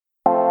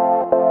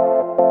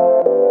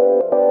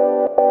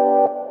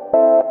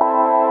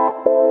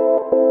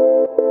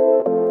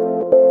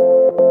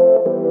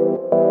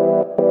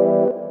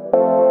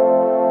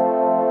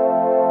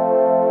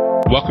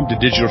Welcome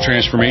to Digital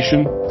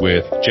Transformation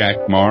with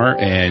Jack Maar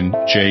and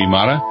Jay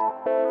Mata.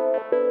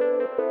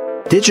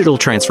 Digital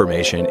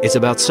transformation is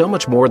about so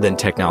much more than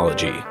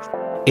technology.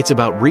 It's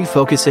about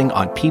refocusing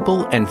on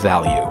people and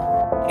value.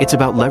 It's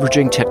about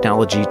leveraging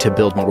technology to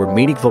build more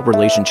meaningful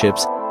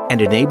relationships and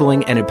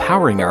enabling and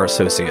empowering our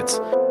associates,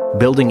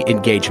 building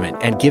engagement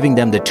and giving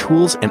them the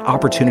tools and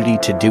opportunity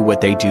to do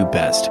what they do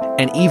best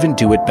and even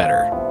do it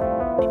better.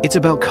 It's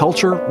about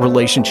culture,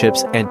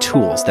 relationships, and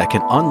tools that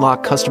can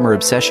unlock customer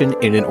obsession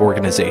in an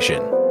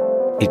organization.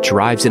 It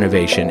drives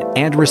innovation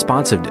and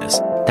responsiveness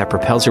that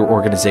propels your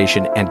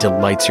organization and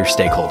delights your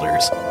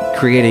stakeholders,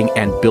 creating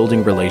and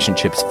building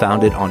relationships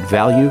founded on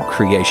value,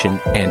 creation,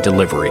 and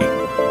delivery.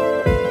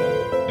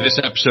 This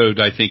episode,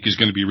 I think, is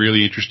going to be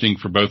really interesting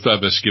for both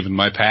of us, given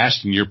my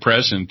past and your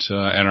present,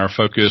 and our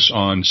focus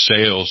on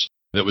sales.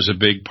 That was a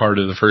big part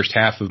of the first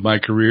half of my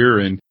career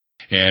and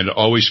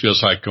always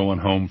feels like going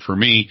home for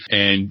me.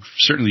 And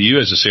certainly you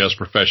as a sales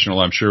professional,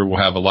 I'm sure will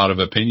have a lot of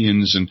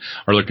opinions and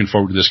are looking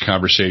forward to this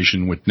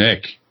conversation with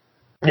Nick.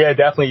 Yeah,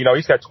 definitely.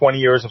 He's got 20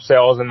 years of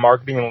sales and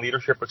marketing and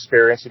leadership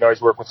experience.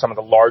 He's worked with some of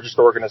the largest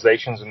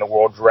organizations in the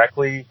world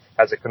directly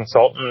as a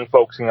consultant,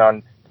 focusing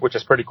on, which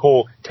is pretty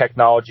cool,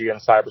 technology and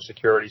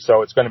cybersecurity.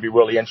 So it's going to be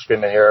really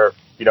interesting to hear,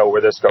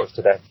 where this goes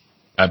today.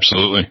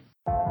 Absolutely.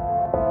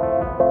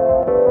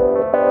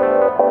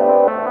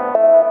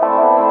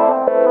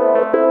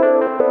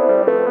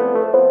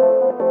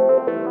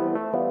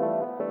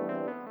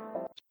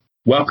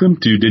 Welcome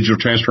to Digital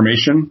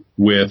Transformation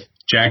with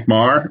Jack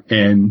Maar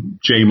and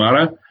Jay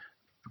Mata.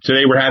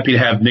 Today we're happy to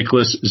have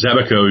Nicholas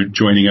Zebico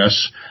joining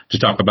us to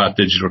talk about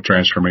digital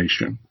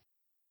transformation.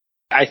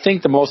 I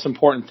think the most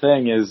important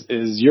thing is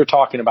you're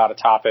talking about a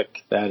topic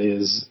that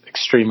is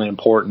extremely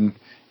important.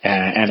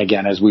 And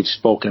again, as we've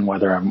spoken,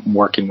 whether I'm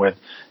working with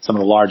some of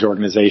the large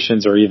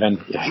organizations or even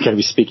going to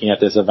be speaking at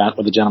this event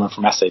with a gentleman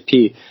from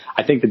SAP,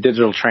 I think the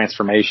digital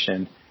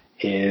transformation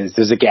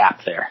there's a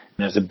gap there.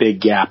 There's a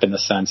big gap in the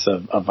sense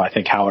of I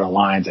think how it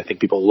aligns. I think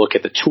people look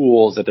at the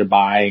tools that they're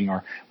buying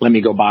or let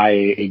me go buy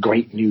a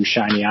great new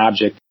shiny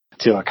object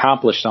to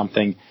accomplish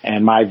something.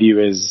 And my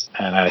view is,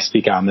 and I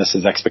speak on this,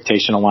 is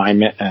expectation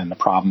alignment and the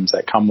problems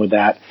that come with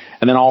that.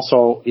 And then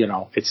also,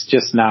 it's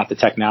just not the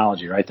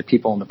technology, right? The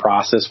people in the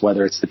process,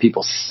 whether it's the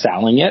people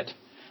selling it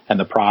and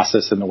the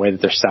process and the way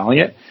that they're selling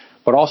it,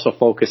 but also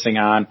focusing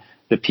on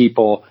the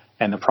people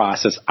and the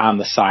process on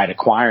the side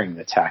acquiring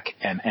the tech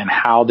and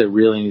how there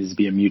really needs to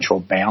be a mutual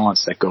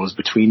balance that goes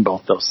between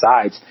both those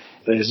sides.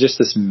 There's just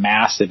this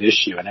massive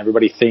issue and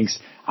everybody thinks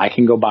I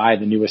can go buy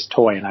the newest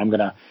toy and I'm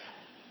going to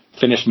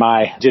finish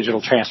my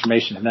digital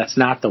transformation. And that's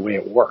not the way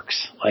it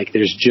works. Like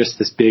there's just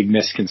this big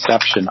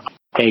misconception.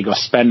 Hey, go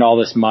spend all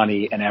this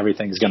money and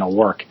everything's going to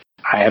work.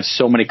 I have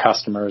so many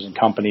customers and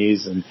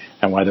companies and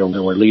whether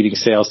we're leading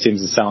sales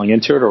teams and selling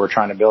into it or we're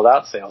trying to build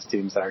out sales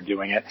teams that are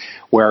doing it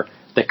where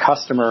the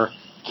customer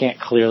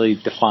can't clearly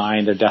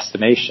define their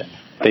destination.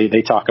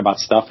 They talk about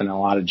stuff and a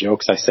lot of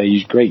jokes. I say,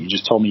 great, you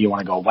just told me you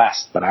want to go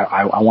west, but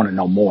I want to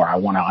know more. I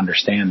want to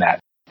understand that.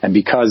 And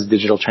because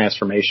digital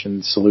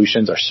transformation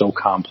solutions are so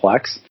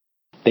complex,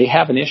 they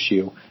have an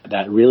issue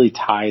that really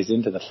ties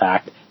into the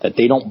fact that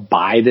they don't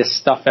buy this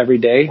stuff every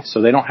day,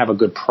 so they don't have a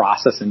good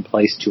process in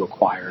place to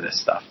acquire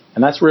this stuff.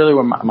 And that's really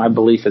what my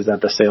belief is,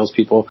 that the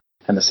salespeople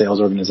and the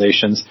sales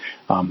organizations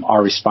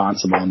are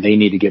responsible and they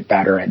need to get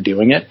better at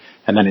doing it.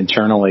 And then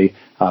internally,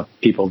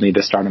 people need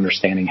to start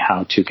understanding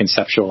how to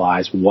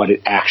conceptualize what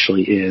it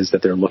actually is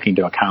that they're looking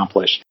to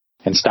accomplish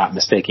and stop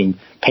mistaking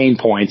pain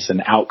points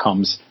and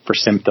outcomes for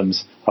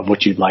symptoms of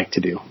what you'd like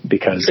to do,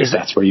 because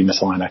that's where you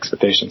misalign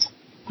expectations.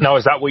 Now,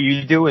 is that what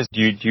you do?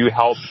 Do you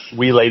help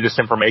relay this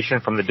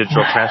information from the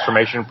digital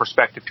transformation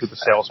perspective to the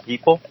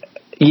salespeople?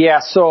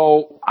 Yeah,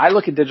 so I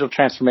look at digital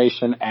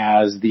transformation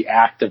as the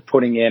act of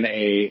putting in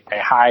a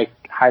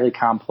highly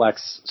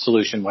complex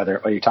solution,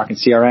 whether you're talking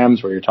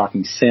CRMs, whether you're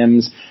talking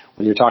SIMs,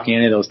 whether you're talking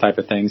any of those type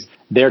of things.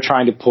 They're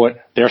trying to put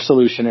their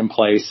solution in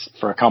place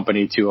for a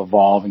company to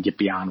evolve and get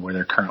beyond where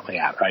they're currently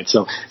at, right?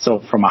 So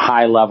from a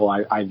high level,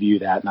 I view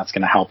that, and that's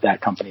going to help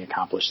that company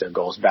accomplish their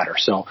goals better.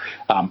 So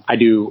I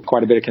do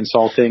quite a bit of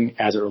consulting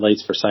as it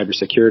relates for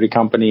cybersecurity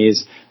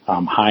companies,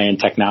 high-end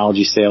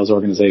technology sales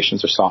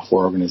organizations or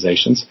software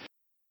organizations.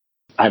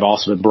 I've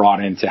also been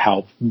brought in to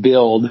help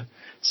build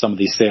some of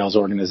these sales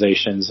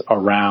organizations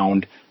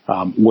around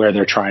where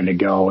they're trying to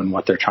go and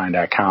what they're trying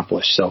to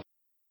accomplish. So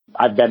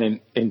I've been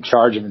in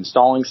charge of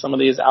installing some of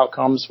these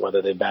outcomes,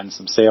 whether they've been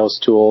some sales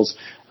tools,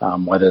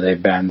 whether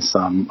they've been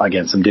some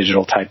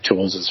digital type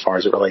tools as far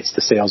as it relates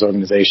to sales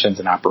organizations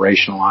and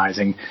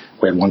operationalizing.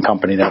 We had one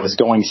company that was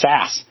going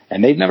SaaS,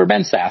 and they've never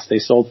been SaaS. They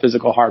sold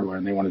physical hardware,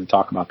 and they wanted to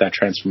talk about that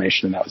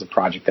transformation, and that was a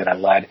project that I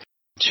led.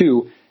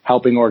 2,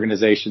 helping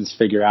organizations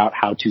figure out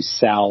how to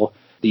sell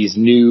these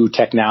new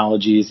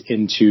technologies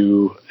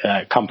into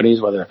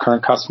companies, whether they're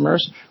current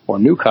customers or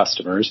new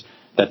customers,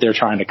 that they're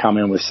trying to come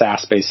in with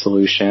SaaS-based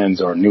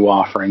solutions or new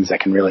offerings that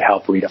can really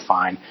help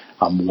redefine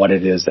what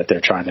it is that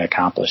they're trying to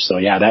accomplish. So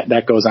yeah,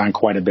 that goes on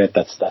quite a bit.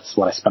 That's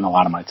what I spend a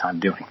lot of my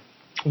time doing.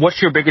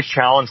 What's your biggest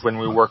challenge when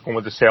we're working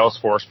with the sales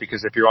force?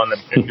 Because if you're on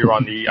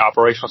the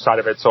operational side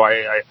of it, so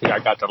I think I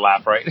got the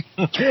laugh right.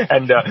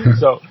 And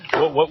so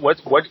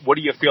what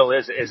do you feel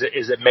is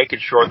it making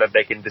sure that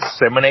they can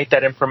disseminate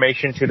that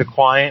information to the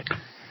client?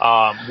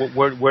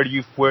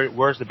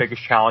 Where's the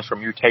biggest challenge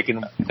from you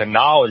taking the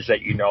knowledge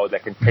that you know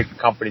that can take the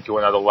company to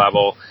another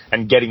level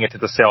and getting it to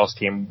the sales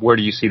team? Where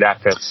do you see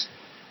that fits?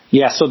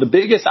 Yeah, so the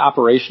biggest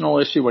operational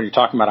issue when you're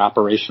talking about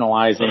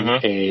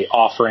operationalizing a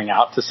offering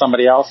out to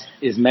somebody else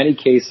is many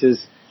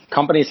cases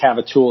companies have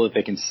a tool that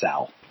they can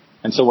sell.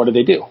 And so what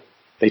do?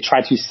 They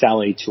try to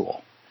sell a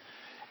tool.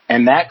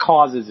 And that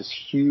causes this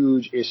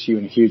huge issue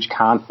and huge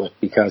conflict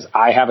because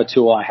I have a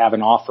tool, I have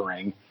an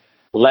offering.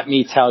 Let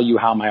me tell you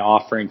how my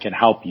offering can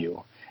help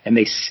you. And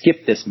they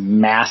skip this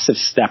massive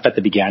step at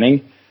the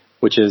beginning,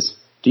 which is,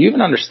 do you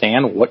even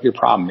understand what your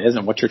problem is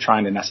and what you're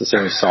trying to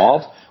necessarily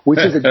solve? Which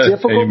is a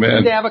difficult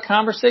thing to have a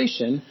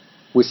conversation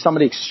with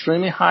somebody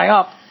extremely high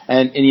up.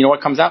 And you know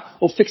what comes out?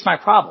 Oh, fix my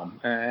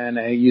problem. And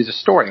I use a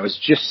story. I was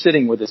just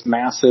sitting with this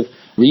massive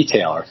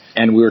retailer,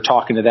 and we were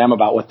talking to them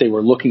about what they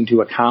were looking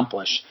to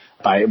accomplish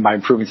by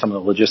improving some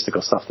of the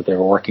logistical stuff that they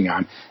were working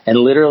on. And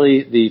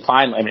literally the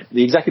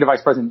executive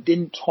vice president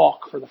didn't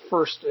talk for the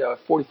first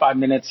 45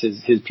 minutes.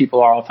 His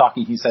people are all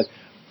talking. He said,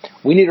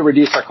 we need to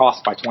reduce our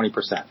costs by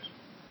 20%.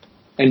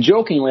 And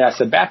jokingly, I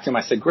said back to him,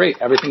 I said, great,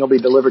 everything will be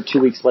delivered 2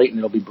 weeks late and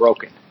it'll be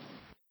broken.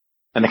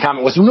 And the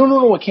comment was,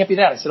 no, it can't be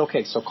that. I said,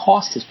 okay, so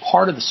cost is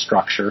part of the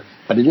structure,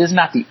 but it is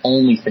not the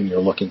only thing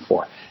you're looking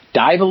for.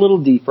 Dive a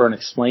little deeper and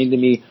explain to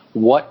me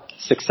what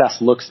success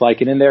looks like.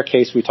 And in their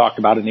case, we talked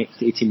about an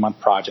 18-month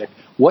project.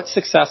 What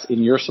success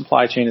in your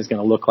supply chain is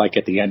going to look like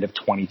at the end of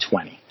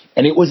 2020?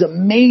 And it was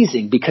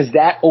amazing because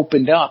that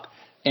opened up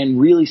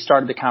and really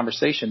started the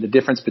conversation, the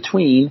difference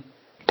between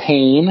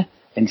pain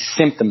and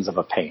symptoms of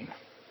a pain.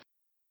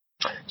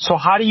 So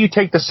how do you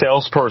take the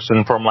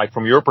salesperson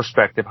from your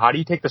perspective, how do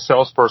you take the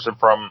salesperson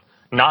from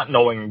not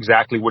knowing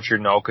exactly what you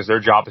know because their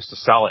job is to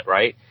sell it,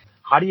 right?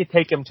 How do you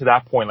take them to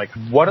that point? Like,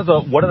 what are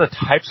the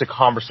types of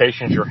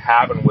conversations you're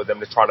having with them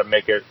to try to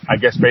make it, I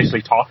guess,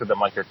 basically talk to them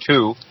like they're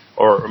two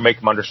or make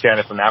them understand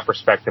it from that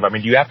perspective? I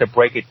mean, do you have to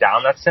break it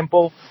down that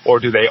simple, or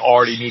do they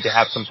already need to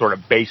have some sort of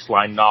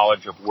baseline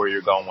knowledge of where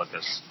you're going with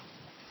this?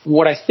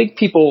 What I think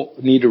people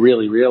need to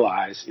really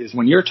realize is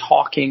when you're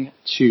talking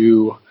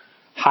to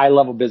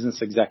high-level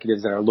business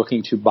executives that are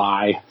looking to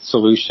buy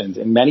solutions,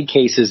 in many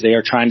cases, they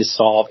are trying to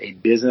solve a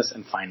business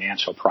and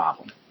financial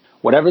problem.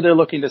 Whatever they're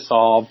looking to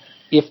solve,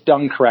 if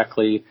done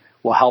correctly,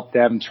 will help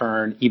them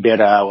turn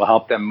EBITDA, will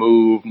help them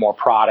move more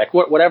product,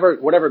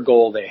 whatever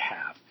goal they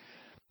have.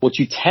 What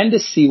you tend to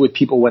see with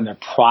people when they're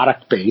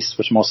product-based,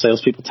 which most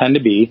salespeople tend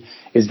to be,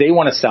 is they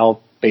want to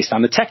sell based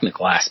on the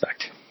technical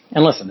aspect.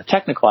 And listen, the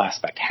technical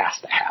aspect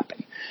has to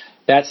happen.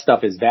 That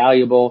stuff is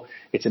valuable.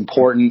 It's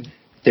important.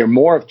 They're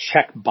more of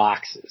check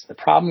boxes. The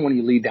problem when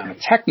you lead down a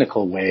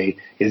technical way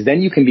is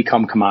then you can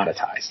become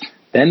commoditized.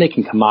 Then they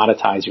can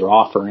commoditize your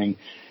offering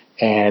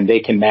and they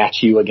can match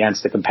you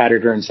against a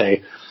competitor and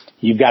say,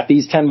 you've got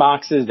these 10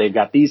 boxes, they've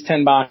got these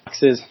 10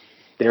 boxes,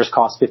 theirs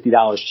cost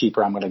 $50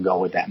 cheaper, I'm going to go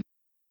with them.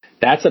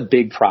 That's a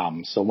big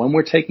problem. So when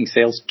we're taking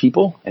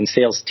salespeople and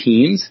sales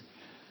teams,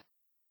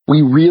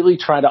 we really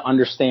try to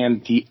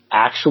understand the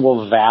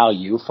actual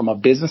value from a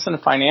business and a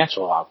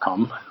financial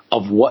outcome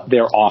of what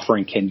their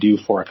offering can do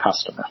for a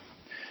customer.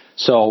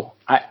 So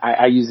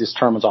I use this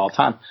term all the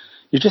time.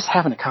 You're just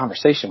having a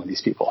conversation with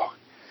these people.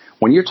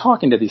 When you're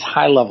talking to these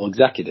high-level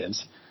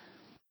executives,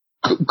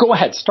 go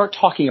ahead, start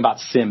talking about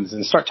SIMs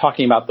and start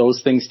talking about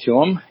those things to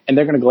them, and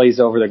they're going to glaze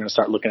over. They're going to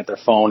start looking at their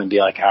phone and be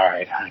like, all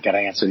right, I got to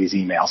answer these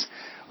emails.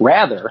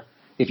 Rather,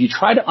 if you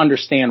try to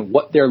understand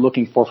what they're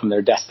looking for from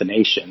their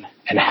destination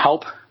and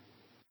help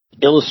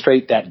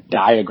illustrate that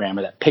diagram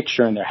or that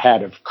picture in their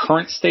head of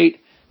current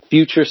state,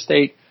 future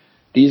state,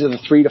 these are the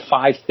 3 to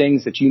 5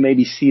 things that you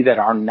maybe see that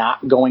are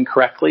not going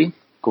correctly.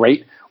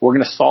 Great. We're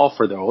going to solve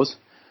for those.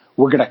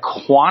 We're going to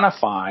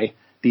quantify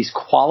these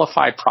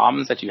qualified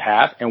problems that you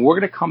have, and we're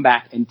going to come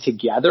back and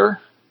together,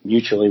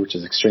 mutually, which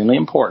is extremely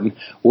important,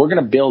 we're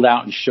going to build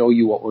out and show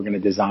you what we're going to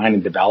design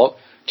and develop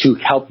to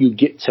help you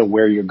get to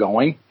where you're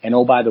going. And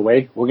oh, by the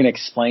way, we're going to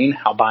explain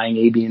how buying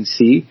A, B, and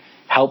C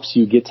helps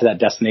you get to that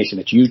destination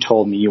that you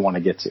told me you want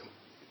to get to,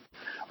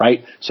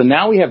 right? So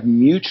now we have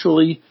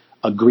mutually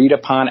agreed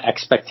upon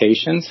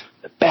expectations.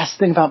 The best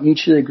thing about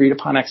mutually agreed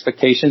upon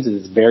expectations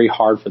is it's very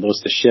hard for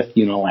those to shift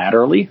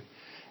unilaterally.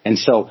 And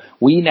so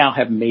we now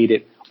have made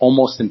it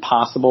almost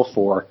impossible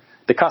for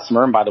the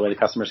customer, and by the way, the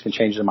customers can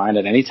change their mind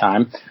at any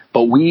time,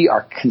 but we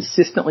are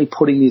consistently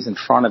putting these in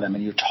front of them,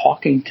 and you're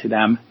talking to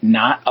them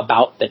not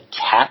about the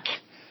tech,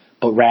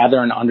 but rather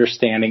an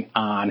understanding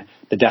on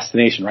the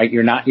destination, right?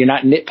 You're not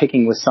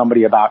nitpicking with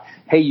somebody about,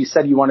 hey, you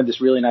said you wanted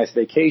this really nice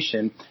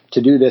vacation.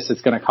 To do this,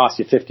 it's going to cost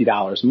you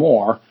 $50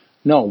 more.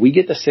 No, we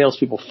get the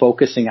salespeople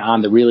focusing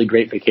on the really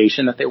great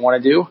vacation that they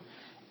want to do,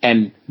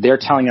 and they're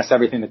telling us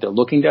everything that they're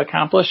looking to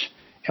accomplish,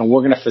 and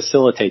we're going to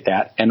facilitate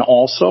that. And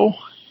also,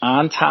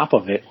 on top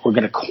of it, we're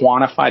going to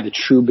quantify the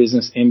true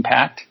business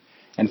impact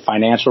and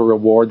financial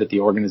reward that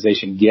the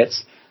organization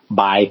gets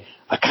by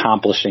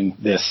accomplishing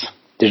this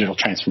digital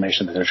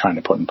transformation that they're trying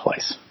to put in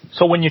place.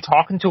 So when you're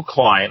talking to a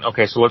client,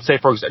 okay, so let's say,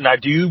 for example, now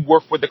do you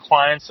work with the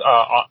clients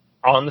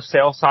on the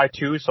sales side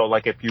too? So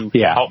like if you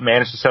help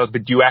manage the sales,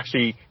 but do you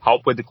actually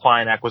help with the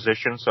client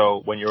acquisition?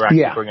 So when you're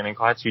actually bringing in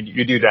clients,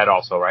 you do that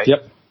also, right?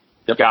 Yep.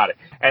 Got it.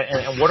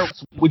 And what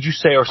would you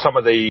say are some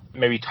of the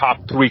maybe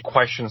top 3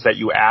 questions that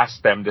you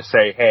ask them to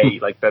say, hey,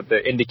 like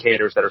the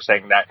indicators that are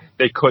saying that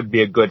they could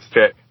be a good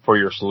fit for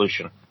your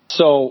solution?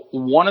 So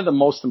one of the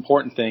most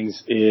important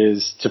things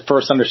is to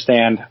first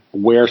understand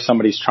where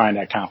somebody's trying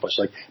to accomplish.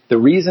 Like the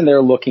reason they're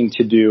looking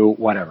to do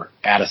whatever,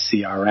 add a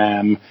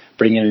CRM,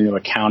 bring in a new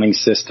accounting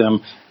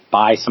system,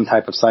 buy some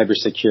type of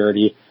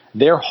cybersecurity,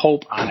 their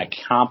hope on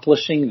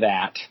accomplishing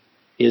that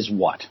is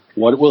what?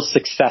 What will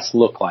success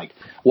look like?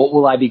 What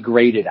will I be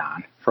graded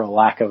on, for a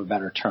lack of a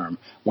better term?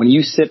 When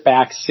you sit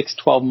back 6,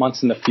 12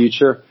 months in the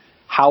future,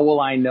 how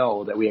will I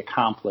know that we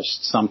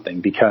accomplished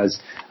something?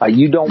 Because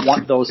you don't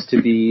want those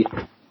to be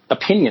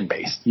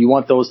opinion-based. You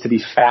want those to be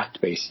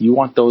fact-based. You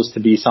want those to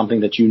be something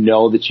that you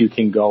know that you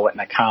can go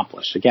and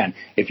accomplish. Again,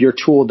 if your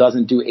tool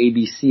doesn't do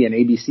ABC and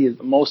ABC is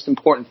the most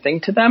important thing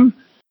to them,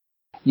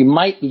 you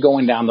might be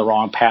going down the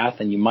wrong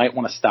path and you might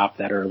want to stop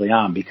that early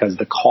on, because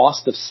the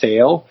cost of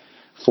sale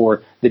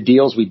for the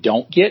deals we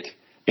don't get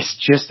is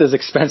just as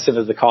expensive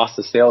as the cost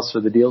of sales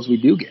for the deals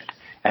we do get.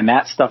 And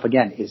that stuff,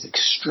 again, is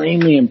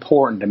extremely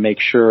important to make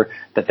sure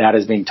that that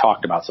is being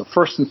talked about. So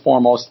first and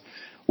foremost,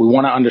 we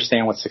want to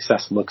understand what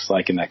success looks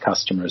like in that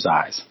customer's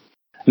eyes.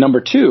 Number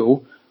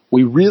 2,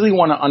 we really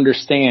want to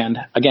understand,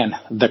 again,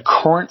 the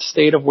current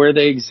state of where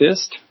they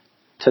exist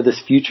to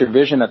this future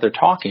vision that they're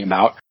talking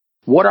about.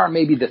 What are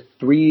maybe the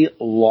 3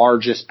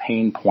 largest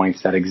pain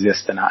points that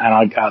exist? And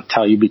I'll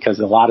tell you, because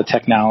a lot of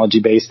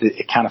technology-based,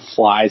 it kind of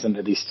flies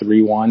into these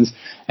 3 ones.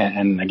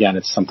 And again,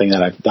 it's something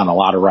that I've done a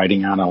lot of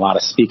writing on, a lot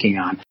of speaking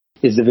on,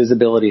 is the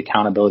visibility,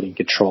 accountability, and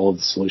control of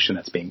the solution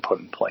that's being put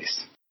in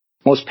place.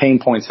 Most pain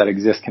points that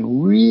exist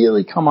can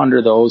really come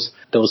under those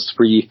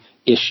 3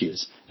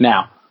 issues.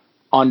 Now,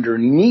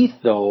 underneath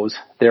those,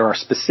 there are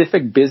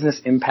specific business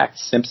impact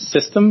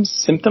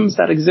symptoms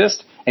that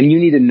exist, and you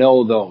need to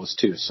know those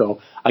too. So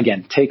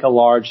again, take a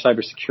large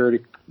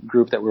cybersecurity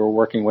group that we were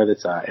working with.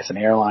 It's an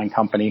airline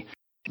company.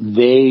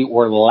 They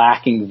were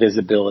lacking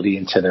visibility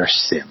into their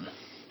SIM,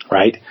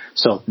 right?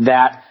 So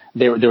that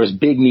there was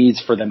big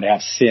needs for them to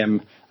have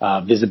SIM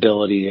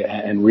visibility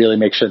and really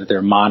make sure that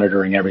they're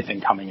monitoring everything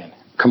coming in.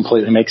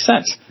 Completely makes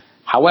sense.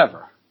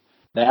 However,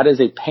 that is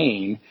a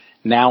pain.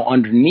 Now,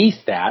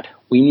 underneath that,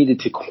 we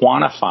needed to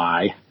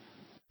quantify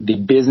the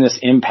business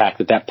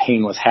impact that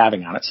pain was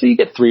having on it. So you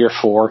get 3 or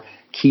 4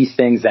 key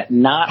things that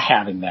not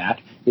having that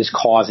is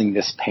causing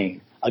this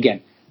pain.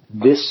 Again,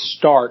 this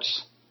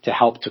starts to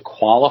help to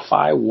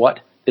qualify what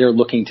they're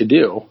looking to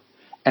do.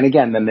 And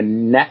again, then the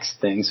next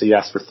thing, so you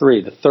asked for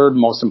 3, the third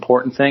most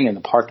important thing, and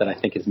the part that I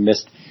think is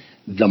missed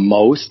the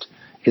most,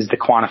 is the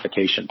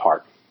quantification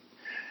part.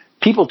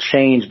 People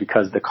change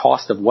because the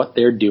cost of what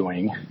they're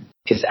doing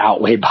is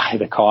outweighed by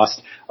the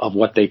cost of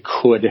what they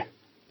could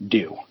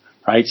do,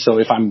 right? So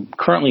if I'm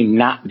currently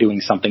not doing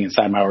something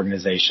inside my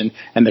organization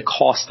and the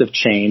cost of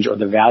change or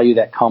the value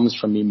that comes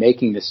from me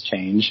making this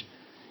change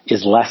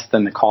is less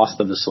than the cost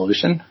of the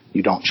solution,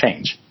 you don't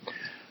change.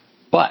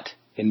 But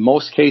in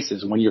most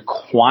cases, when you're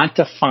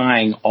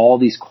quantifying all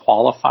these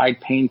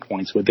qualified pain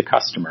points with the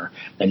customer,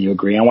 and you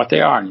agree on what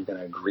they are and you're going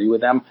to agree with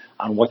them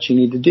on what you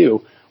need to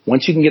do,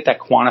 once you can get that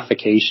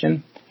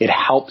quantification, it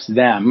helps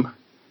them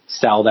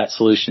sell that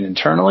solution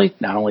internally,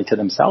 not only to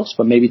themselves,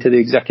 but maybe to the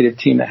executive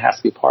team that has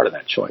to be part of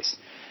that choice.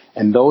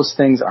 And those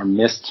things are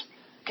missed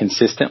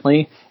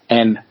consistently.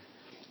 And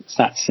it's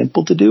not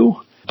simple to do,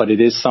 but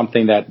it is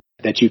something that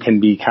you can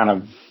be kind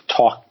of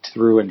talked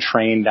through and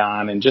trained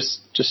on, and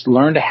just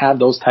learn to have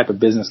those type of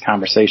business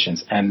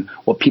conversations. And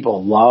what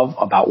people love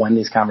about when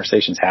these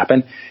conversations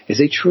happen is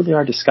they truly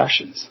are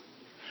discussions.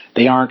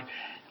 They aren't,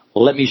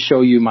 let me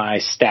show you my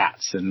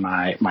stats and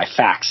my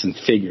facts and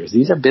figures.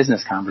 These are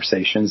business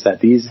conversations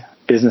that these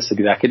business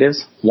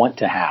executives want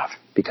to have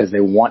because they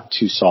want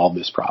to solve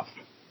this problem.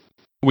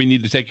 We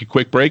need to take a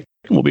quick break.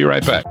 We'll be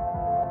right back.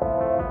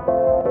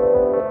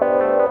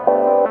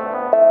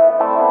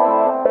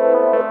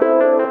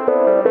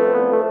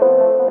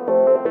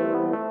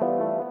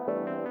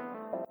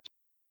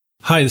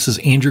 Hi, this is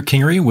Andrew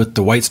Kingery with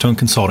the Whitestone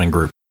Consulting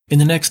Group. In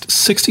the next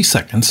 60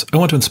 seconds, I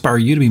want to inspire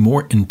you to be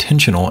more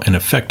intentional and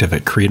effective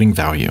at creating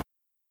value.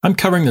 I'm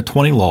covering the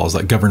 20 laws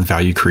that govern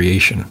value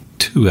creation,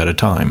 2 at a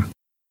time.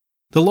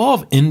 The law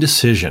of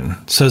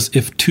indecision says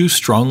if 2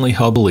 strongly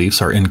held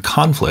beliefs are in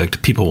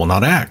conflict, people will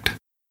not act.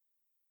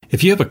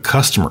 If you have a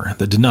customer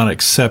that did not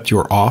accept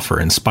your offer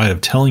in spite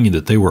of telling you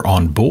that they were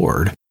on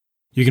board,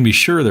 you can be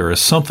sure there is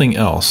something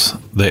else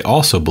they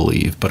also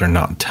believe but are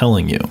not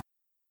telling you.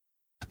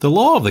 The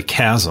law of the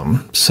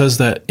chasm says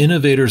that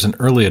innovators and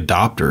early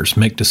adopters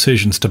make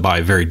decisions to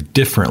buy very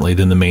differently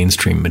than the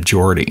mainstream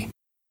majority.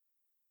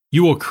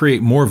 You will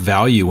create more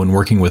value when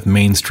working with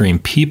mainstream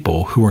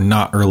people who are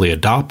not early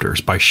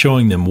adopters by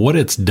showing them what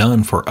it's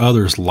done for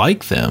others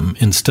like them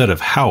instead of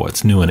how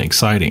it's new and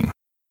exciting.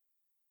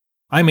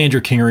 I'm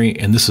Andrew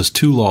Kingery, and this is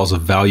 2 Laws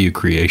of Value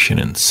Creation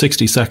in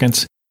 60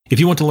 seconds. If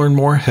you want to learn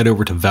more, head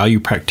over to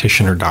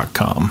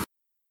valuepractitioner.com.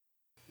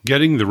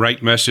 Getting the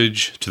right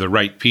message to the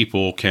right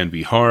people can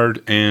be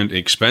hard and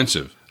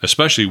expensive,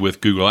 especially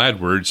with Google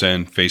AdWords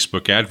and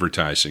Facebook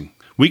advertising.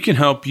 We can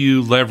help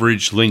you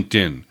leverage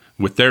LinkedIn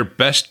with their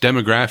best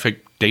demographic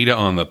data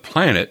on the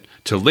planet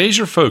to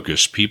laser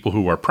focus people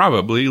who are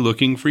probably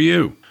looking for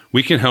you.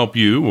 We can help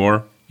you,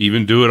 or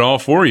even do it all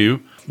for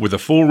you, with a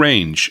full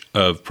range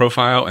of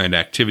profile and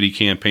activity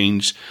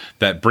campaigns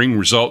that bring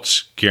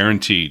results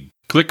guaranteed.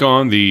 Click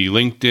on the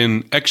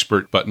LinkedIn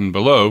Expert button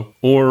below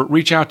or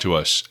reach out to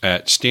us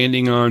at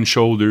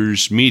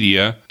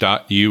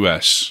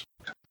standingonshouldersmedia.us.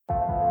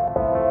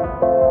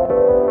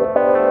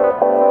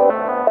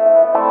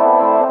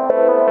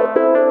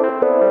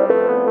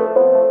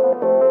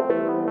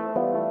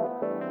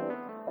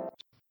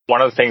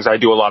 One of the things I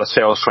do a lot of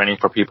sales training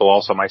for people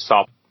also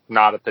myself,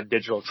 not at the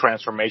digital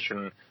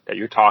transformation that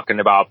you're talking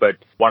about, but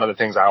one of the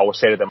things I always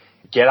say to them,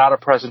 get out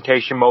of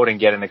presentation mode and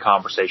get into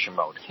conversation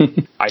mode.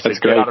 I said,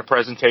 get out of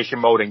presentation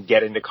mode and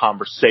get into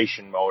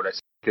conversation mode.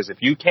 Because if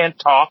you can't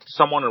talk to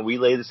someone and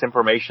relay this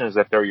information as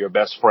if they're your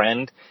best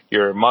friend,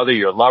 your mother,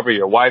 your lover,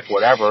 your wife,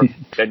 whatever,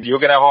 then you're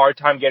going to have a hard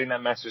time getting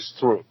that message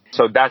through.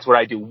 So that's what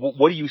I do.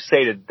 What do you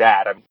say to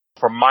that? I mean,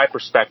 from my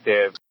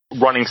perspective,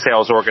 running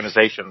sales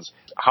organizations,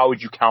 how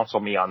would you counsel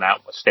me on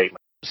that statement?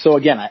 So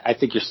again, I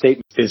think your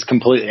statement is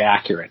completely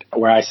accurate.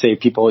 Where I say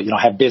people,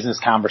 have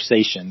business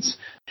conversations.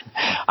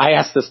 I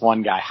asked this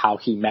one guy how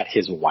he met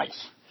his wife.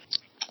 It's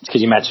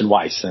because you mentioned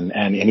wives,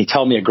 and he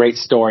told me a great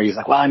story. He's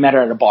like, well, I met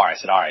her at a bar. I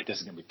said, all right, this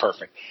is going to be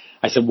perfect.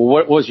 I said, well,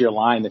 what was your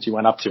line that you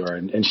went up to her?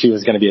 And she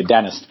was going to be a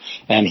dentist.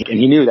 And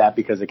he knew that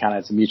because they kind of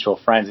had some mutual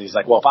friends. And he's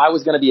like, well, if I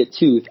was going to be a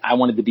tooth, I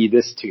wanted to be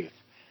this tooth.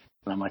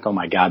 And I'm like, oh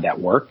my God,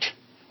 that worked?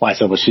 Well, I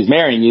said, well, she's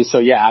marrying you. So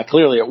yeah,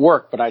 clearly it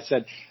worked. But I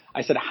said,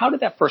 how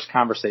did that first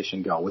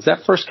conversation go? Was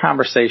that first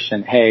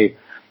conversation, hey,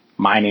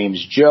 my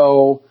name's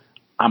Joe.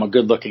 I'm a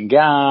good looking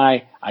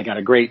guy. I got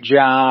a great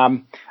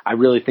job. I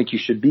really think you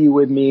should be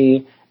with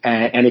me.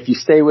 And if you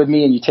stay with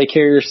me and you take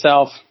care of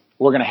yourself,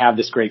 we're going to have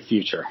this great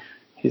future.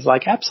 He's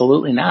like,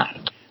 absolutely not.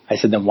 I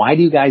said, then why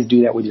do you guys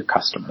do that with your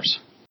customers?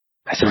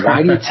 I said,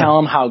 why do you tell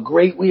them how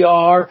great we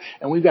are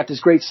and we've got this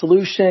great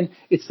solution?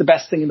 It's the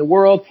best thing in the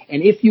world.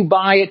 And if you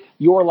buy it,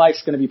 your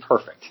life's going to be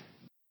perfect.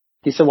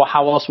 He said, well,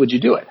 how else would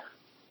you do it?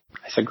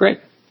 I said, great.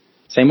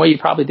 Same way you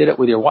probably did it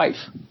with your wife.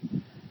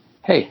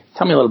 Hey,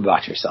 tell me a little bit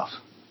about yourself.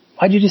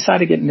 Why'd you decide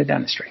to get into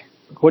dentistry?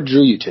 What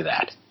drew you to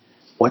that?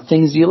 What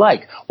things do you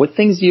like? What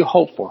things do you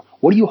hope for?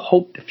 What do you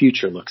hope the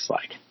future looks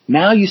like?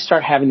 Now you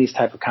start having these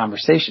type of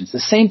conversations. The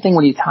same thing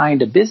when you tie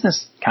into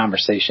business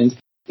conversations,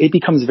 it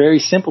becomes very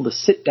simple to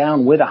sit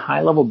down with a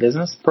high-level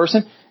business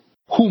person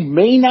who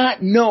may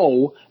not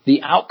know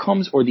the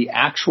outcomes or the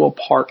actual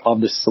part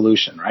of the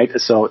solution, right?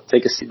 So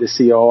take the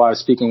CEO I was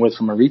speaking with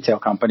from a retail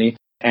company,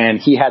 and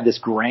he had this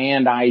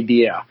grand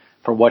idea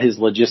for what his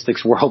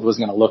logistics world was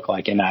going to look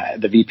like. And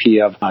the VP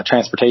of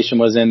transportation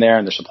was in there,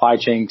 and the supply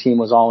chain team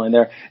was all in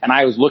there. And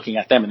I was looking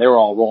at them, and they were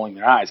all rolling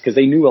their eyes because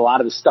they knew a lot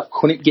of the stuff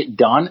couldn't get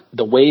done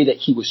the way that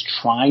he was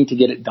trying to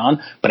get it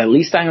done. But at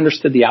least I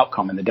understood the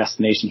outcome and the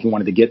destination he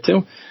wanted to get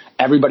to.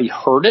 Everybody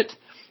heard it,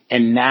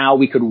 and now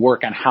we could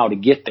work on how to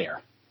get there.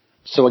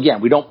 So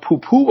again, we don't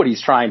poo-poo what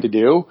he's trying to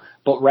do,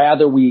 but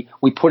rather we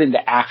put into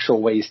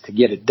actual ways to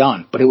get it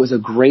done. But it was a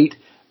great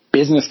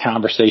business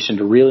conversation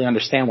to really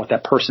understand what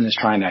that person is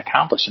trying to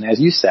accomplish. And as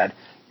you said,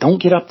 don't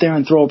get up there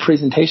and throw a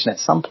presentation. At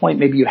some point,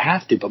 maybe you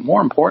have to. But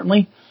more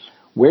importantly,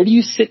 where do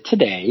you sit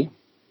today?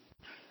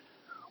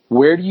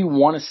 Where do you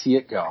want to see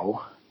it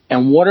go?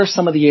 And what are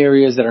some of the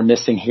areas that are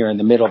missing here in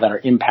the middle that are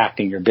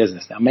impacting your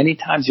business? Now, many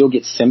times you'll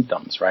get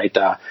symptoms, right?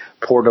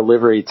 Poor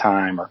delivery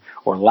time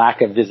or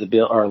lack of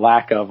visibility or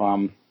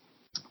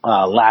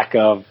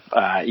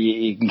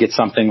you can get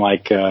something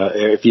like,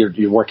 if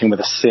you're working with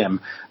a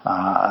SIM,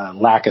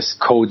 lack of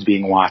codes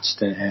being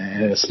watched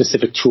and a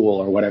specific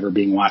tool or whatever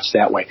being watched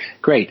that way.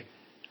 Great.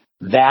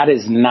 That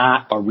is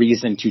not a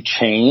reason to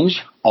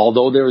change.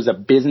 Although there is a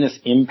business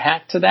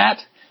impact to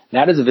that,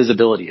 that is a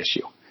visibility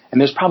issue. And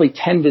there's probably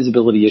 10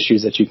 visibility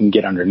issues that you can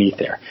get underneath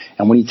there.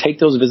 And when you take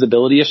those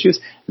visibility issues,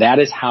 that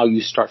is how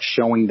you start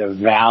showing the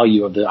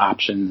value of the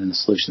options and the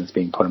solution that's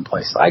being put in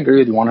place. So I agree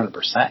with you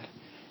 100%.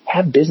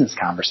 Have business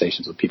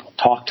conversations with people.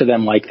 Talk to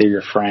them like they're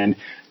your friend.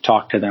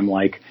 Talk to them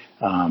like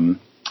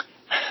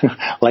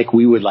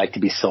we would like to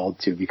be sold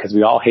to, because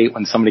we all hate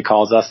when somebody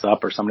calls us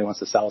up or somebody wants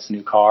to sell us a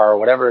new car or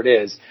whatever it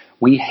is.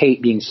 We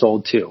hate being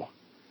sold to.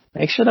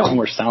 Make sure that when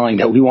we're selling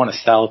that we want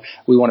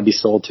to be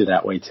sold to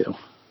that way too.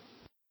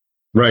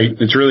 Right.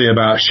 It's really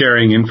about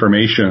sharing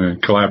information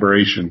and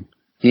collaboration.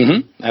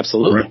 Mm-hmm.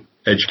 Absolutely.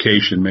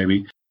 Education,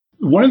 maybe.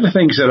 One of the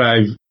things that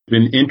I've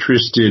been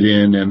interested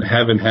in and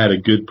haven't had a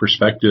good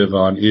perspective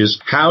on is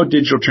how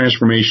digital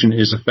transformation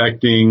is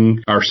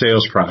affecting our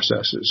sales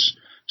processes.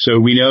 So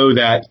we know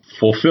that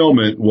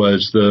fulfillment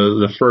was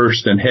the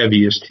first and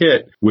heaviest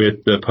hit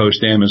with the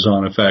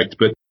post-Amazon effect.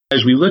 But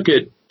as we look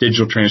at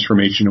digital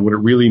transformation and what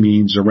it really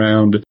means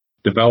around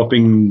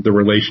developing the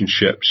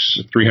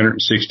relationships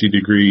 360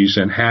 degrees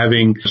and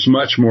having this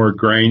much more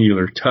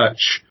granular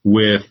touch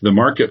with the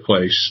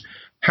marketplace.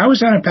 How is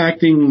that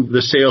impacting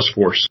the sales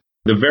force?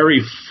 The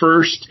very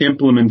first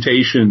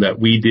implementation that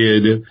we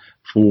did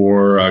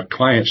for a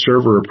client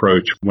server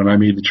approach when I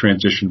made the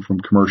transition from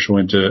commercial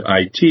into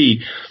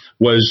IT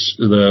was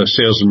the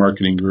sales and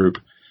marketing group.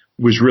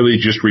 Was really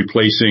just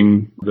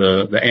replacing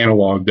the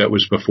analog that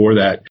was before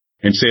that.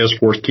 And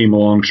Salesforce came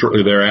along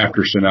shortly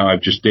thereafter, so now I've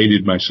just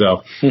dated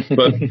myself.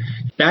 But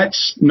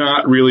that's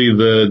not really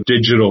the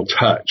digital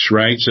touch,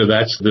 right? So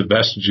that's the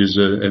vestiges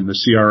and the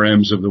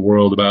CRMs of the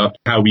world about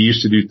how we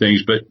used to do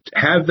things. But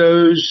have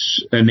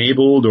those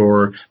enabled,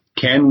 or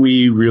can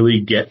we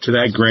really get to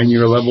that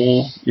granular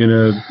level in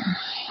a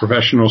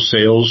professional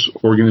sales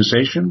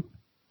organization?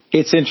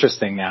 It's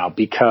interesting now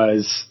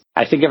because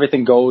I think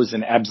everything goes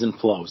in ebbs and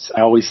flows. I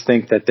always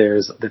think that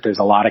there's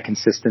a lot of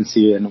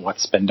consistency in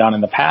what's been done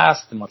in the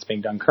past and what's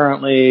being done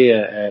currently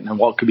and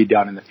what could be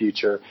done in the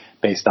future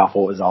based off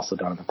what was also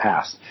done in the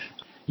past.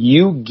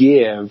 You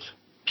give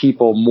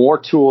people more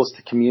tools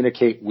to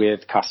communicate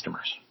with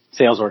customers,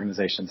 sales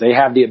organizations. They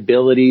have the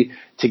ability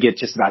to get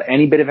just about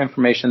any bit of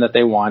information that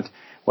they want,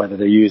 whether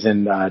they're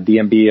using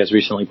DMB has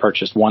recently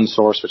purchased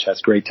OneSource, which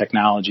has great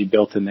technology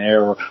built in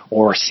there,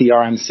 or a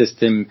CRM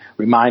system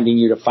reminding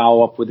you to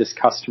follow up with this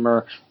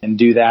customer and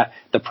do that.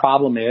 The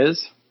problem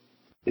is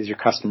your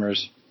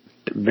customers,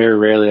 very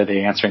rarely are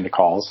they answering the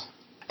calls.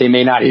 They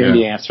may not even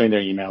be answering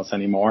their emails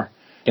anymore.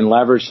 You can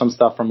leverage some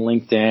stuff from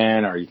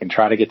LinkedIn, or you can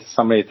try to get to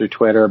somebody through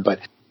Twitter, but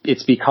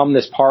it's become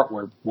this part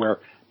where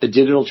the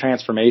digital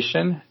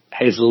transformation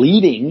is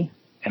leading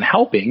and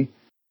helping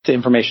to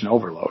information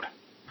overload.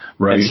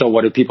 Right. And so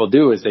what do people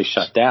do is they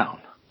shut down.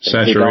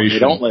 Saturation. They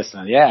don't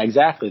listen. Yeah,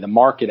 exactly. The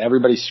market,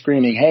 everybody's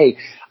screaming, hey,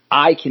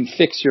 I can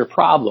fix your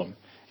problem.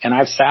 And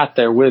I've sat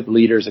there with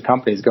leaders of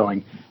companies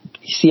going,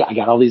 you see, I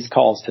got all these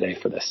calls today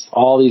for this,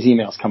 all these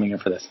emails coming in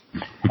for this.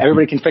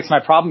 Everybody can fix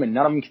my problem and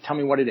none of them can tell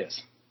me what it is.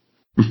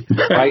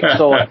 Right?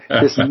 So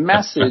this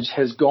message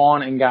has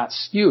gone and got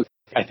skewed.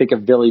 I think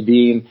of Billy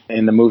Beane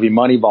in the movie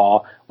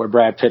Moneyball, where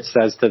Brad Pitt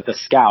says to the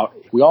scout,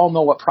 we all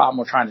know what problem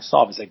we're trying to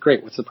solve. He's like,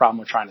 great, what's the problem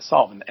we're trying to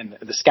solve? And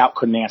the scout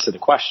couldn't answer the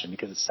question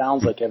because it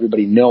sounds like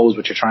everybody knows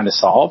what you're trying to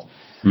solve,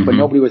 but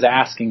nobody was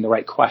asking the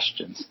right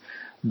questions.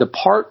 The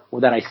part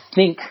that I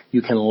think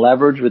you can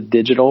leverage with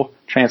digital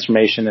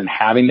transformation and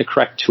having the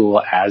correct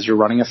tool as you're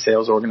running a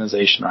sales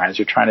organization or as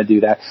you're trying to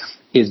do that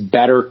is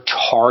better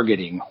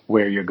targeting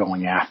where you're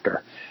going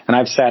after. And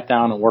I've sat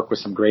down and worked with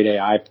some great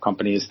AI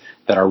companies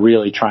that are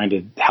really trying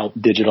to help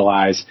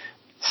digitalize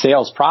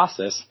sales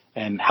process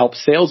and help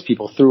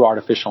salespeople through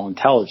artificial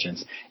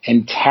intelligence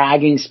and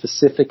tagging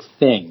specific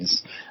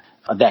things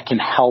that can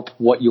help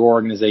what your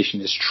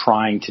organization is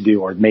trying to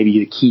do, or maybe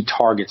the key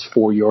targets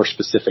for your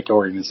specific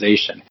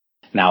organization.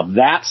 Now,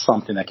 that's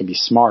something that can be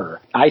smarter.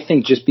 I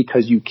think just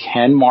because you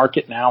can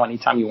market now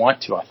anytime you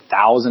want to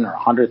 1,000 or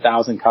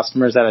 100,000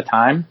 customers at a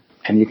time,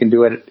 and you can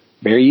do it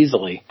very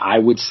easily, I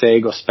would say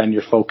go spend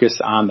your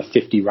focus on the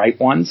 50 right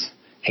ones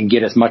and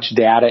get as much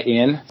data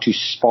in to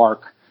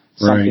spark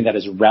something that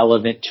is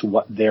relevant to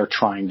what they're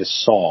trying to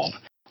solve.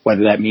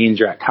 Whether that means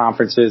you're at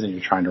conferences and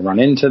you're trying to run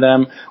into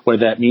them,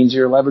 whether that means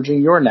you're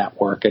leveraging your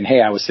network and,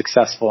 hey, I was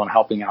successful in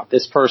helping out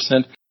this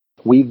person.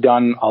 We've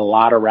done a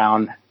lot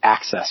around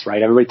access,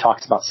 right? Everybody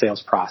talks about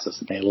sales process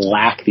and they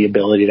lack the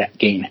ability to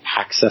gain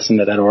access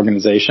into that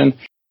organization.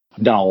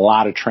 I've done a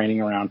lot of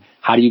training around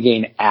how do you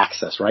gain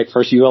access, right?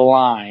 First you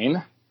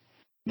align,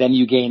 then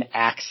you gain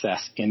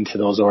access into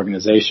those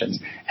organizations.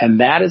 And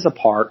that is a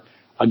part,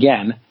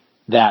 again,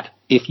 that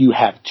if you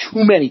have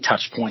too many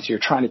touch points, you're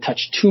trying to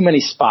touch too many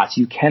spots,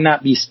 you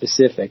cannot be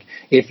specific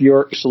if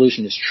your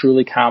solution is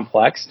truly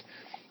complex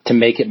to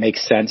make it make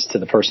sense to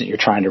the person that you're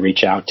trying to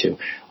reach out to.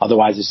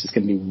 Otherwise, it's just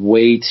going to be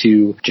way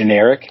too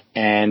generic.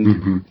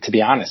 And to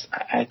be honest,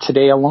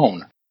 today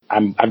alone,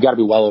 I've got to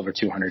be well over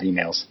 200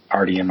 emails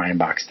already in my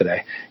inbox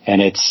today,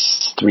 and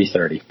it's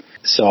 3:30.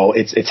 So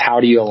it's how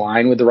do you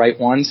align with the right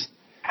ones?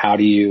 How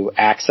do you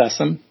access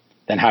them?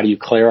 Then how do you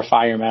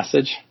clarify your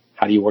message?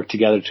 How do you work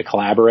together to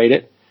collaborate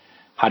it?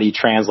 How do you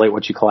translate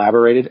what you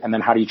collaborated? And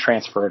then how do you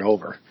transfer it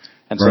over?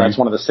 And so that's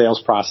one of the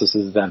sales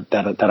processes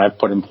that I've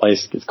put in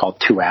place. It's called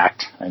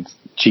 2ACT. And it's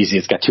cheesy.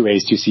 It's got 2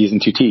 A's, 2 C's,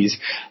 and 2 T's.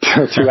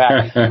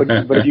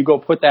 2ACT. But if you go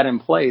put that in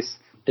place,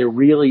 there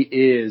really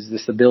is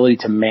this ability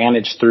to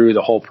manage through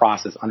the whole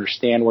process,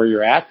 understand where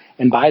you're at.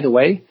 And by the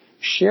way,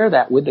 share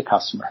that with the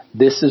customer.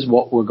 This is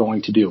what we're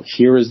going to do.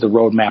 Here is the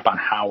roadmap on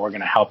how we're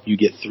going to help you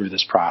get through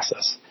this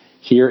process.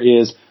 Here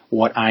is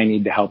what I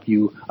need to help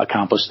you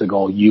accomplish the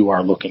goal you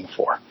are looking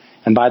for.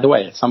 And by the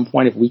way, at some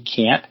point, if we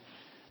can't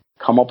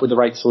come up with the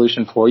right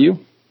solution for you,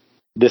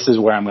 this is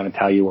where I'm going to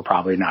tell you we're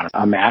probably not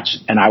a match,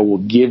 and I will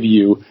give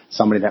you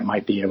somebody that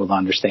might be able to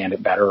understand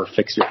it better or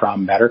fix your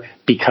problem better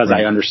because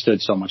I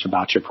understood so much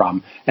about your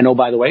problem. And oh,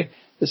 by the way,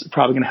 this is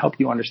probably going to help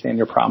you understand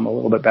your problem a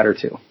little bit better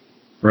too.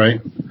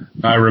 Right.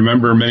 I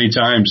remember many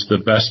times the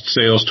best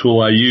sales tool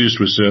I used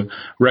was to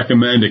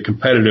recommend a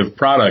competitive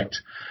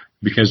product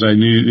because I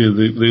knew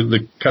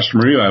the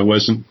customer knew I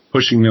wasn't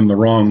pushing them the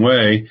wrong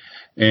way,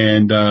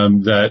 and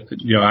that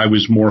I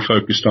was more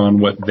focused on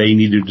what they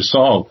needed to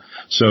solve.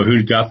 So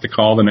who got the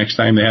call the next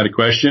time they had a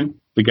question?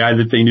 The guy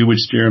that they knew would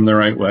steer them the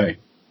right way.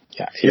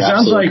 Yeah, it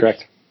sounds like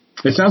correct.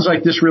 It sounds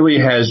like this really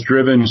has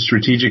driven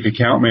strategic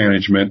account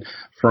management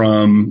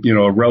from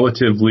a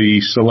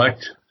relatively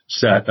select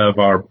set of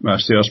our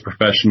sales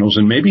professionals,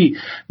 and maybe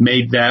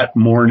made that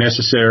more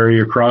necessary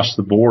across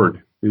the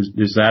board.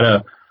 Is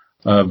that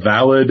a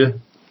valid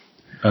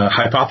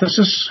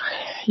hypothesis?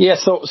 Yeah.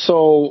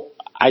 So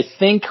I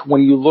think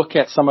when you look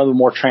at some of the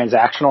more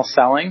transactional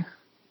selling,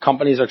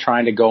 companies are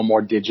trying to go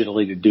more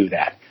digitally to do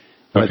that.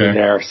 Whether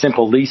they're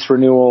simple lease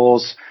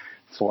renewals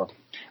for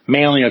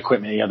mailing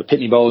equipment, the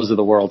Pitney Bowes of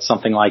the world,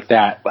 something like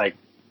that. Like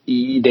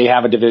they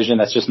have a division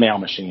that's just mail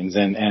machines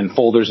and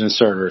folders and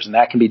inserters, and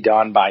that can be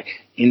done by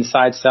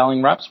inside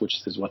selling reps, which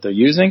is what they're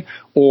using,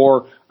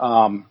 or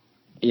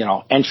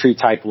entry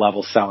type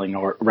level selling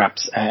or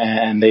reps,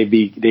 and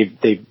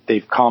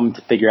they've come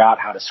to figure out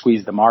how to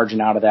squeeze the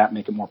margin out of that,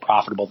 make it more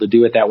profitable to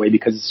do it that way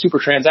because it's super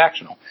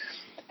transactional.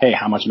 Hey,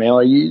 how much mail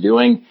are you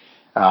doing?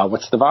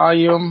 What's the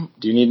volume?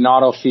 Do you need an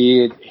auto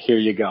feed? Here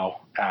you go.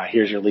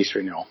 Here's your lease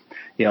renewal.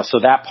 So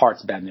that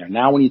part's been there.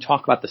 Now, when you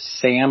talk about the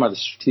SAM or the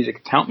Strategic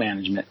Account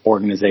Management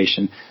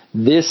organization,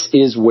 this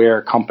is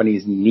where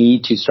companies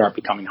need to start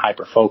becoming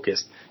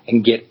hyper-focused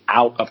and get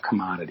out of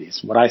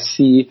commodities. What I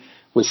see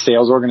with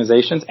sales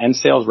organizations and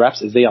sales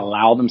reps is they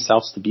allow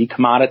themselves to be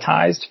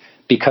commoditized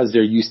because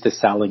they're used to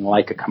selling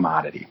like a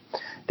commodity.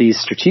 These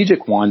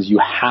strategic ones, you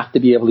have to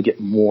be able to get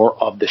more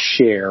of the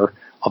share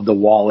of the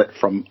wallet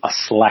from a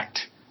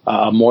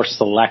more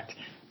select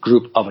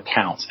group of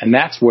accounts. And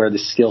that's where the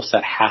skill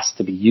set has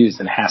to be used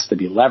and has to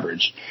be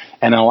leveraged.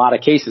 And in a lot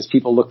of cases,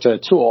 people look to a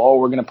tool. Oh,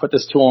 we're going to put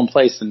this tool in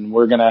place and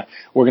we're going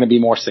to be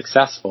more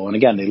successful. And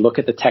again, they look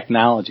at the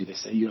technology. They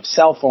say, you have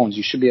cell phones.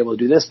 You should be able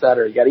to do this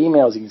better. You got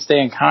emails. You can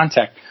stay in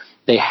contact.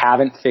 They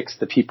haven't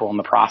fixed the people in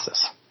the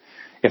process.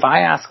 If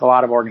I ask a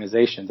lot of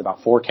organizations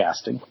about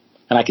forecasting,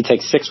 and I could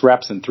take 6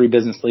 reps and 3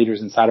 business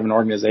leaders inside of an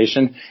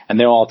organization, and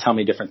they'll all tell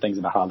me different things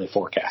about how they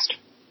forecast.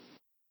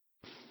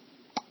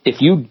 If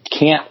you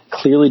can't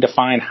clearly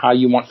define how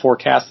you want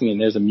forecasting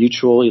and there's a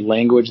mutually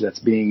language that's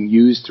being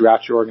used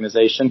throughout your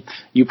organization,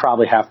 you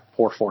probably have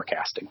poor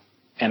forecasting.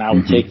 And I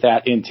would take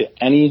that into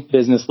any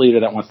business leader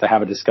that wants to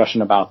have a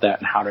discussion about that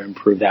and how to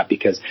improve that,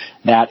 because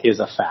that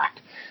is a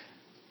fact.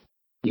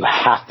 You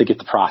have to get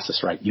the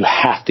process right. You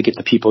have to get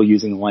the people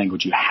using the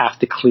language. You have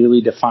to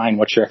clearly define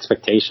what your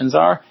expectations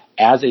are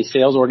as a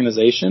sales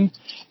organization.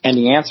 And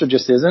the answer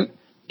just isn't,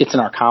 it's in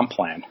our comp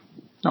plan.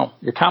 No,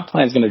 your comp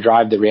plan is going to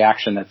drive the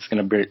reaction that's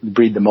going to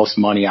breed the most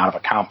money out of a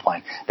comp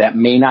plan. That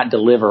may not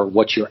deliver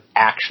what you're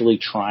actually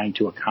trying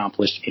to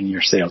accomplish in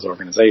your sales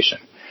organization.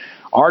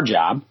 Our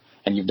job,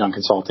 and you've done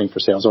consulting for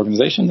sales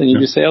organizations and you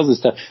do sales, is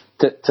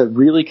to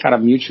really kind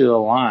of mutually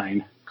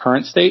align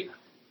current state,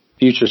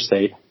 future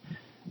state,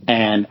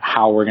 and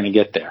how we're going to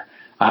get there.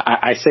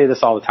 I say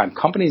this all the time.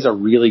 Companies are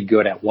really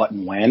good at what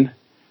and when.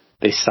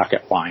 They suck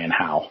at why and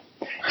how.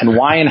 And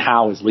why and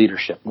how is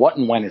leadership. What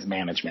and when is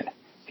management.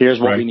 Here's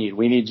what we need.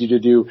 We need you to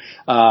do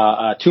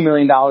 $2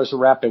 million a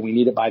rep, and we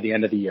need it by the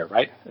end of the year,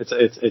 right? It's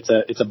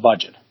a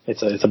budget.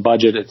 It's a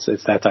budget.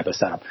 It's that type of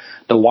setup.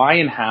 The why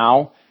and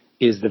how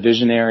is the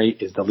visionary,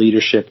 is the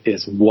leadership,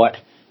 is what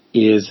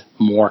is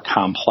more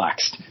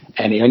complex.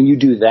 And when you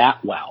do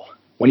that well,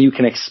 when you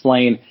can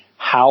explain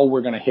how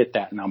we're going to hit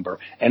that number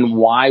and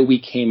why we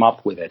came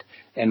up with it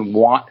and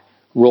what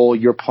role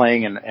you're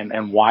playing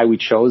and why we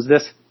chose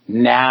this,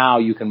 now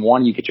you can,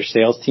 you get your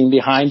sales team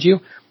behind you.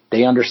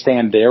 They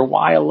understand their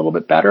why a little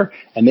bit better,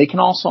 and they can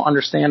also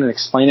understand and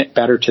explain it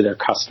better to their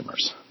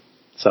customers.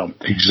 So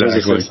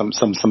exactly, some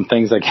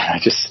things I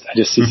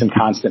just see some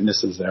constant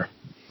misses there.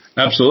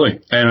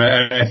 Absolutely, and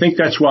I think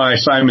that's why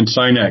Simon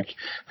Sinek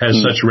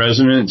has such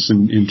resonance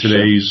in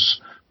today's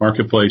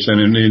marketplace,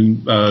 and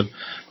in the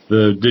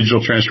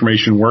digital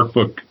transformation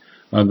workbook.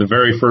 The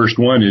very first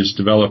one is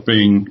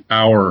developing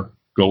our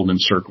golden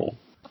circle,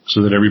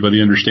 so that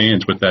everybody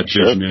understands what that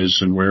vision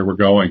is and where we're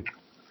going.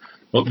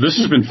 Well, this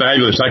has been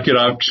fabulous. I could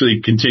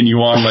actually continue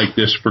on like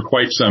this for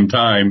quite some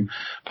time,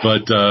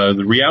 but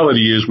the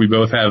reality is we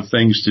both have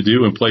things to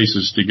do and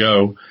places to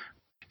go.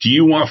 Do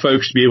you want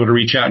folks to be able to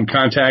reach out and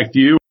contact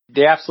you?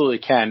 They absolutely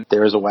can.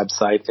 There is a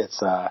website.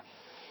 It's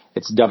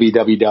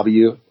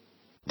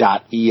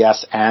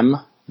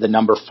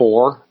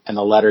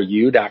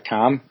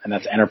www.esm4u.com, and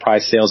that's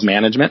Enterprise Sales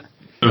Management.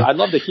 I'd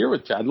love to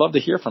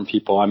hear from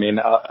people. I mean,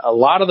 a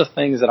lot of the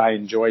things that I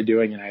enjoy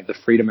doing, and I have the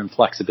freedom and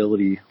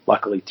flexibility,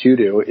 luckily, to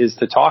do, is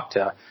to talk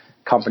to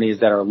companies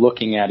that are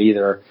looking at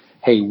either,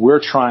 hey, we're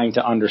trying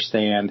to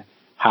understand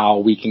how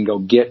we can go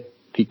get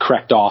the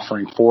correct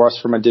offering for us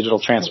from a digital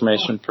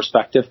transformation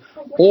perspective,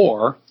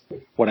 or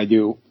what I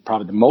do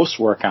probably the most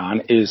work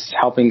on is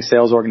helping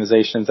sales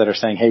organizations that are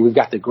saying, hey, we've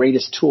got the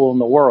greatest tool in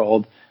the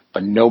world,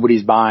 but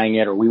nobody's buying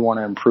it, or we want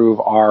to improve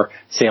our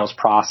sales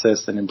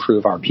process and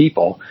improve our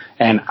people.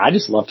 And I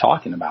just love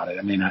talking about it.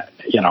 I mean,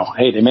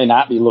 hey, they may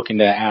not be looking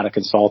to add a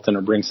consultant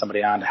or bring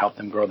somebody on to help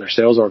them grow their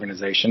sales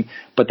organization,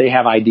 but they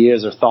have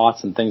ideas or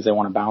thoughts and things they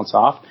want to bounce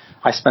off.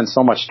 I spend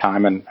so much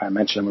time, and I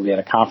mentioned we'll be at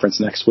a conference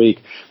next week.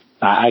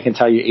 I can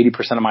tell you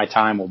 80% of my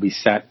time will be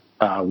spent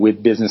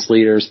with business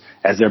leaders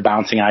as they're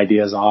bouncing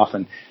ideas off,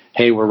 and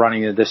hey, we're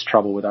running into this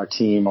trouble with our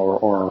team,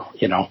 or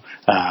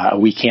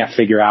we can't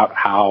figure out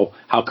how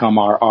come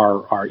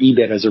our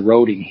EBIT is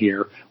eroding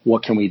here.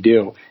 What can we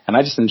do? And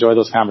I just enjoy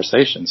those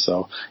conversations.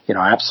 So,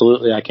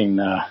 absolutely, I can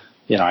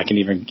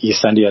even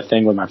send you a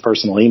thing with my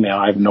personal email.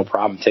 I have no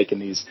problem taking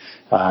these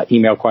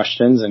email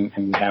questions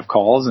and have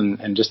calls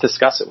and just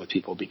discuss it with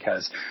people,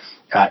 because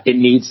it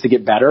needs to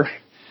get better,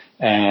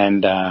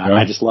 and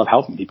I just love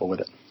helping people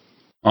with it.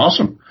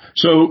 Awesome.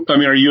 So,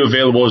 are you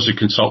available as a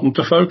consultant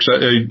to folks?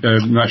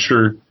 I'm not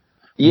sure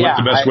what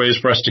the best way is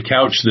for us to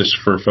couch this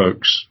for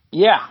folks.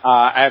 Yeah,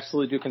 I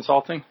absolutely do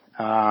consulting.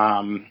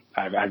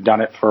 I've done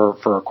it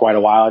for quite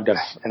a while. I've done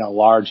it in a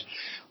large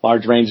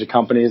range of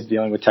companies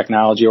dealing with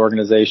technology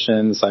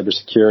organizations,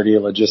 cybersecurity,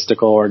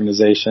 logistical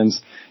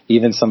organizations,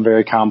 even some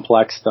very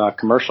complex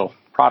commercial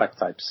product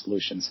type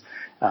solutions.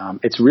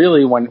 It's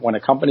really when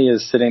a company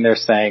is sitting there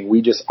saying,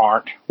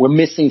 we're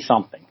missing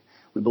something.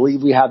 We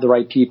believe we have the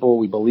right people.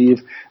 We believe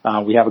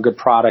we have a good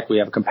product. We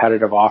have a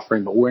competitive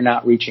offering, but we're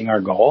not reaching our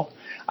goal.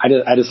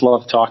 I just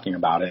love talking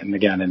about it. And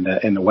again, in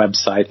the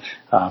website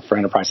for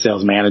enterprise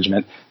sales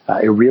management,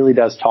 it really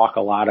does talk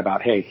a lot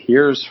about, hey,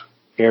 here's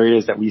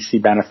areas that we see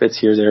benefits.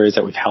 Here's areas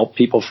that we've helped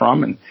people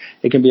from. And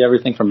it can be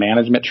everything from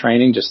management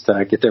training, just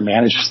to get their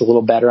managers a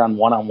little better on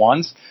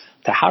one-on-ones,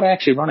 to how to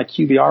actually run a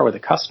QBR with a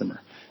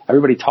customer.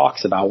 Everybody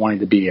talks about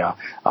wanting to be a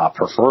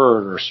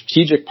preferred or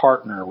strategic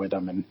partner with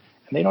them, and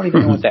they don't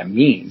even know what that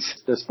means.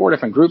 There's 4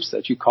 different groups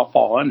that you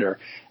fall under,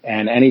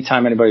 and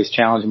anytime anybody's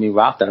challenging me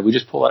about that, we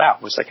just pull it out.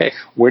 It's like, hey,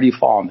 where do you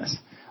fall on this?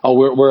 Oh,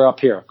 we're up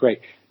here.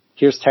 Great.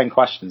 Here's 10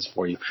 questions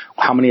for you.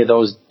 How many of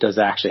those does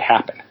actually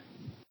happen?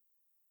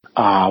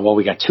 Well,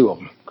 we got 2 of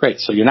them. Great.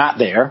 So you're not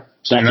there.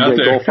 That's a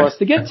great goal for us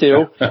to get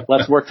to.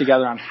 Let's work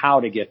together on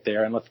how to get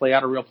there, and let's lay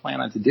out a real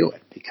plan on to do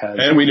it.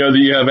 And we know that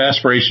you have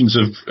aspirations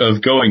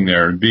of going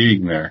there and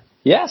being there.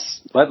 Yes,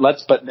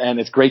 and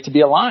it's great to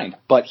be aligned,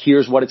 but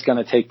here's what it's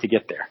going to take to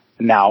get there.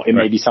 Now, it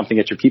may be something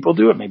that your people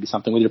do. It may be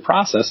something with your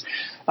process,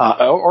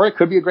 or it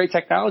could be a great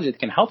technology that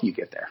can help you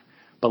get there.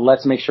 But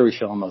let's make sure we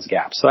fill in those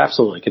gaps. So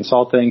absolutely,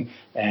 consulting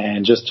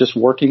and just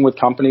working with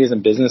companies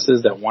and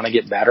businesses that want to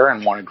get better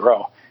and want to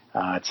grow.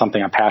 It's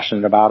something I'm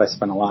passionate about. I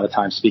spend a lot of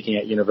time speaking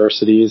at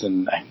universities,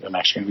 and I'm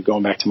actually going to be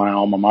going back to my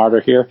alma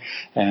mater here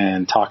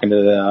and talking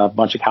to a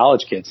bunch of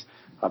college kids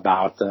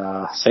about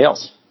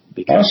sales.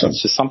 Because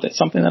It's just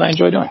something that I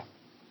enjoy doing.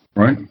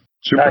 Right.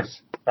 Super.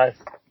 Nice.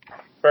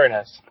 Very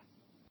nice.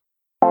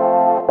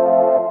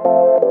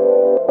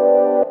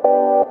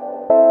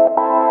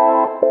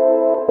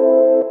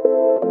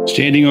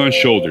 Standing on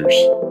Shoulders,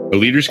 A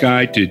Leader's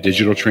Guide to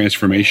Digital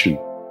Transformation,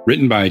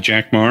 written by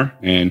Jack Maar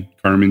and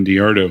Carmen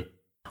Diardo.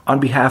 On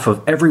behalf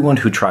of everyone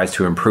who tries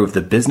to improve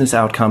the business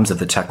outcomes of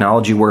the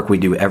technology work we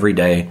do every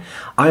day,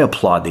 I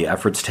applaud the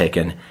efforts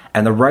taken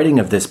and the writing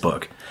of this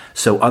book,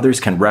 so others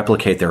can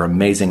replicate their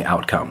amazing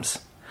outcomes.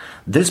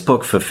 This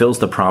book fulfills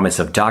the promise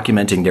of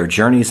documenting their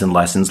journeys and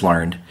lessons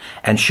learned,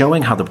 and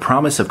showing how the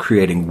promise of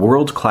creating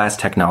world-class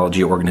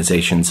technology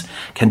organizations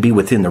can be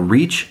within the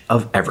reach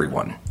of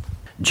everyone.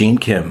 Gene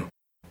Kim.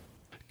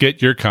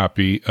 Get your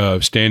copy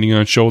of Standing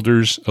on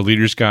Shoulders, A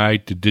Leader's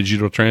Guide to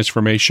Digital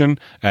Transformation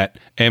at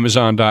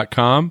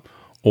Amazon.com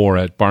or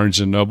at Barnes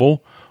 &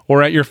 Noble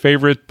or at your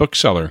favorite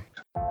bookseller.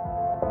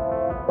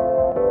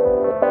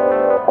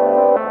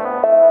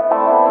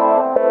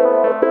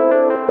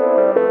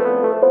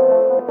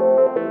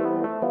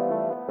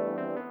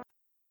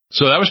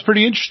 So that was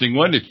pretty interesting,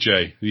 wasn't it,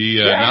 Jay?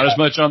 Not as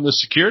much on the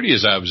security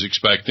as I was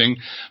expecting,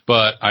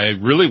 but I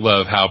really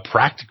love how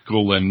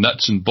practical and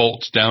nuts and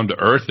bolts down to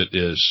earth it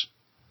is.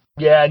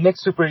 Yeah,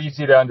 Nick's super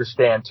easy to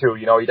understand, too.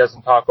 He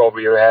doesn't talk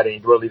over your head,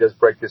 and he really does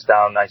break this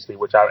down nicely,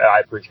 which I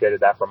appreciated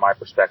that from my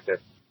perspective.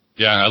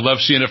 Yeah, I love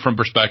seeing it from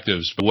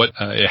perspectives. But what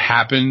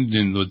happened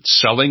in the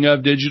selling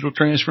of digital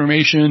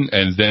transformation,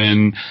 and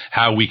then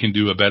how we can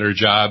do a better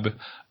job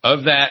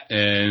of that.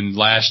 And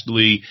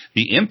lastly,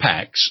 the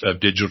impacts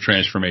of digital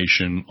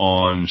transformation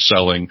on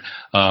selling.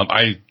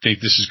 I think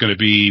this is going to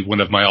be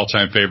one of my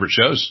all-time favorite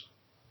shows.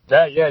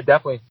 Yeah,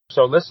 definitely.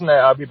 So listen,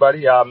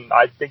 everybody,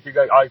 I think you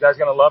guys are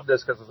going to love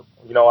this because,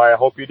 I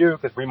hope you do,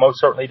 because we most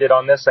certainly did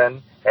on this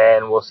end.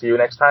 And we'll see you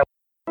next time.